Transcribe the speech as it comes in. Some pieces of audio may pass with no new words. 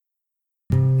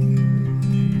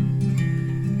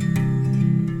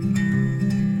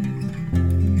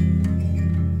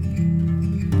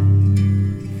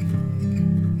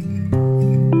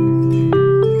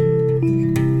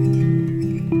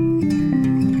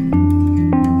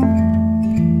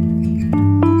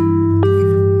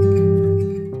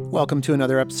welcome to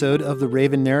another episode of The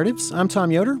Raven Narratives. I'm Tom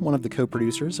Yoder, one of the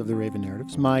co-producers of The Raven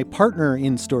Narratives. My partner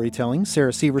in storytelling,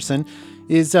 Sarah Severson,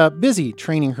 is busy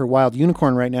training her wild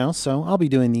unicorn right now, so I'll be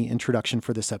doing the introduction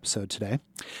for this episode today.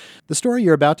 The story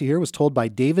you're about to hear was told by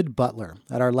David Butler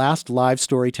at our last live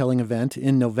storytelling event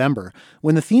in November,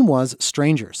 when the theme was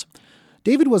strangers.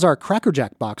 David was our Cracker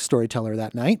Jack Box storyteller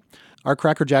that night. Our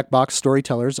Cracker Jack Box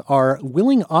storytellers are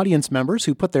willing audience members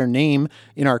who put their name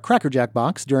in our Cracker Jack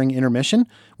Box during intermission.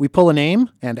 We pull a name,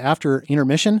 and after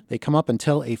intermission, they come up and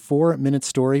tell a 4-minute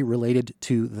story related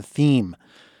to the theme.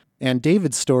 And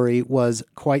David's story was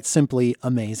quite simply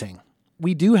amazing.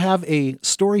 We do have a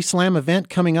Story Slam event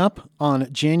coming up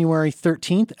on January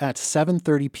 13th at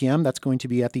 7:30 p.m. That's going to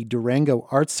be at the Durango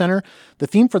Arts Center. The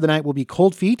theme for the night will be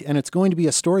Cold Feet, and it's going to be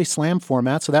a Story Slam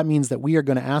format, so that means that we are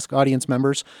going to ask audience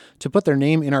members to put their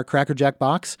name in our Cracker Jack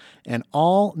box, and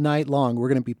all night long we're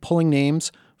going to be pulling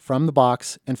names from the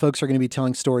box, and folks are going to be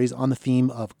telling stories on the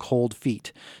theme of cold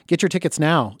feet. Get your tickets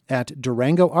now at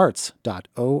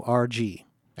durangoarts.org.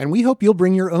 And we hope you'll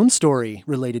bring your own story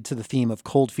related to the theme of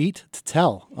cold feet to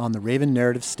tell on the Raven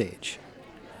Narrative stage.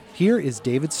 Here is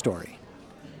David's story.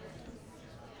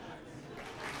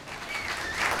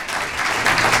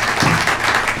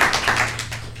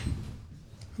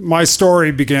 My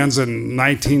story begins in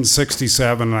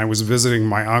 1967, and I was visiting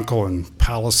my uncle in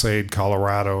Palisade,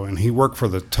 Colorado, and he worked for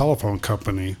the telephone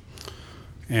company.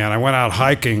 And I went out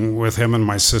hiking with him and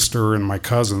my sister and my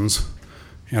cousins.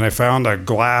 And I found a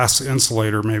glass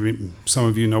insulator, maybe some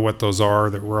of you know what those are,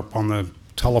 that were up on the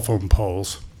telephone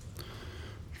poles.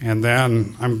 And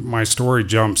then my story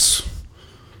jumps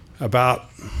about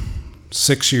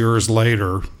 6 years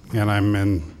later, and I'm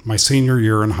in my senior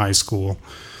year in high school,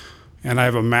 and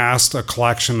I've amassed a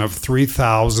collection of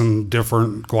 3,000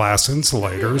 different glass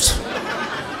insulators.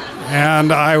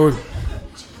 And I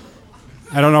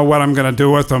don't know what I'm going to do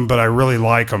with them, but I really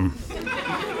like them.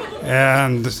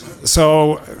 And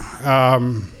so I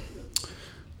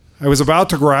was about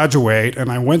to graduate,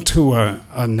 and I went to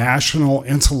a National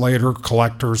Insulator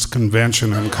Collectors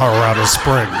Convention in Colorado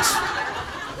Springs.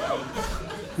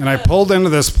 And I pulled into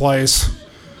this place,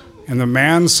 and the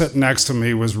man sitting next to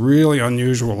me was really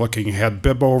unusual looking. He had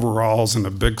bib overalls and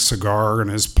a big cigar in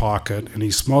his pocket, and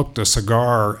he smoked a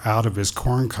cigar out of his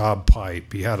corncob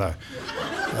pipe. He had a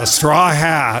straw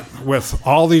hat with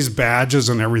all these badges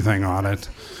and everything on it.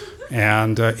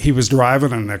 And he was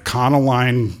driving an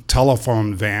Econoline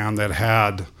telephone van that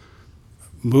had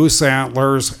moose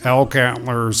antlers, elk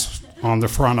antlers on the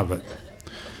front of it.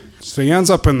 So he ends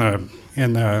up in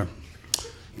the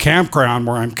campground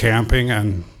where I'm camping,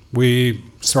 and we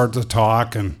started to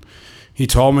talk, and he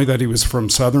told me that he was from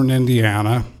southern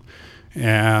Indiana,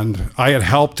 and I had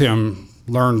helped him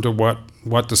learn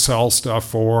what to sell stuff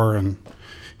for. And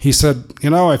he said,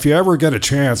 if you ever get a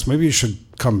chance, maybe you should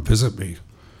come visit me.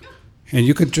 And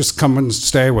you could just come and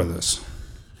stay with us.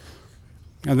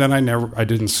 And then I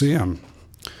didn't see him.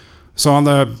 So on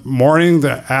the morning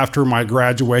after my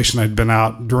graduation, I'd been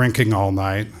out drinking all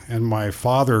night, and my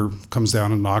father comes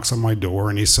down and knocks on my door,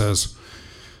 and he says,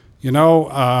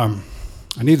 I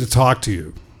need to talk to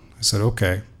you. I said,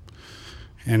 okay.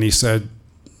 And he said,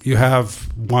 you have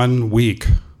 1 week.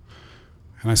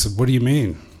 And I said, what do you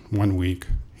mean, 1 week?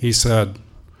 He said,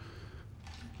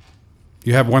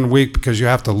 you have 1 week because you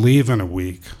have to leave in a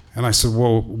week. And I said,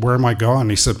 well, where am I going?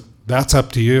 He said, that's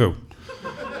up to you.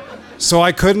 So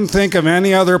I couldn't think of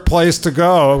any other place to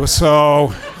go.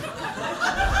 So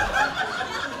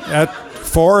at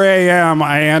 4 a.m.,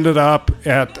 I ended up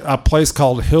at a place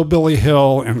called Hillbilly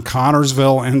Hill in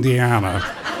Connorsville, Indiana.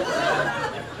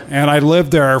 And I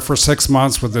lived there for 6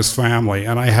 months with this family,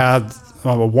 and I had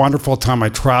a wonderful time. I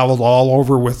traveled all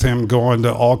over with him, going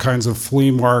to all kinds of flea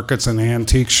markets and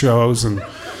antique shows and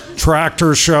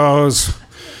tractor shows.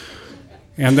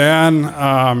 And then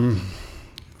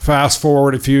fast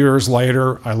forward a few years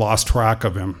later, I lost track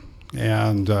of him.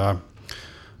 And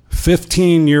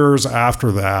 15 years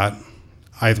after that,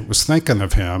 I was thinking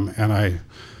of him, and I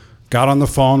got on the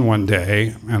phone one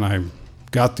day, and I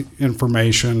got the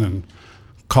information and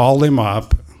called him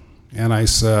up, and I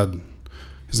said,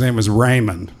 his name was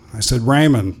Raymond. I said,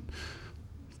 Raymond,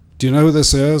 do you know who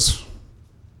this is?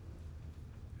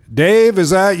 Dave, is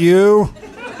that you?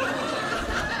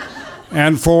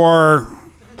 And for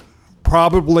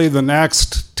probably the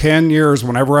next 10 years,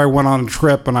 whenever I went on a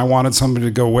trip and I wanted somebody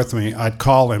to go with me, I'd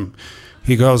call him.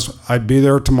 He goes, I'd be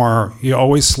there tomorrow. He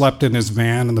always slept in his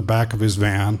van, in the back of his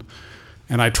van.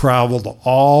 And I traveled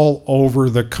all over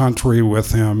the country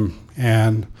with him.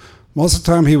 And most of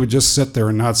the time he would just sit there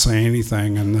and not say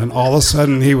anything. And then all of a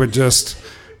sudden he would just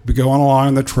be going along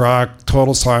in the truck,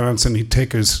 total silence, and he'd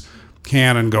take his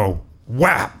can and go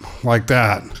whap like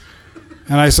that.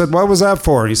 And I said, what was that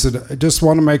for? And he said, I just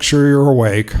want to make sure you're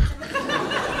awake.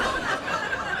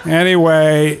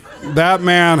 Anyway, that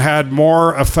man had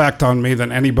more effect on me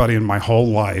than anybody in my whole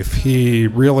life. He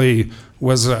really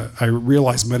was, I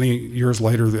realized many years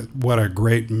later that what a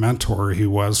great mentor he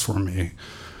was for me.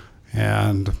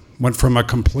 And went from a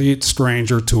complete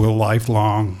stranger to a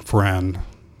lifelong friend.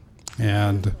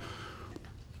 And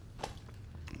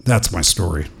that's my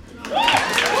story.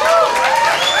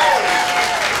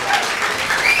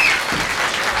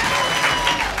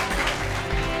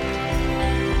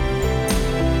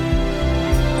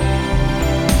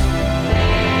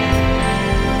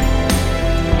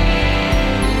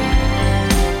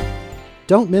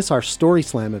 Don't miss our Story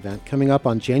Slam event coming up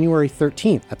on January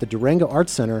 13th at the Durango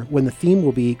Arts Center when the theme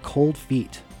will be Cold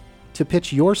Feet. To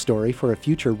pitch your story for a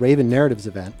future Raven Narratives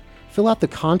event, fill out the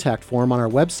contact form on our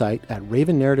website at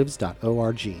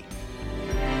ravennarratives.org.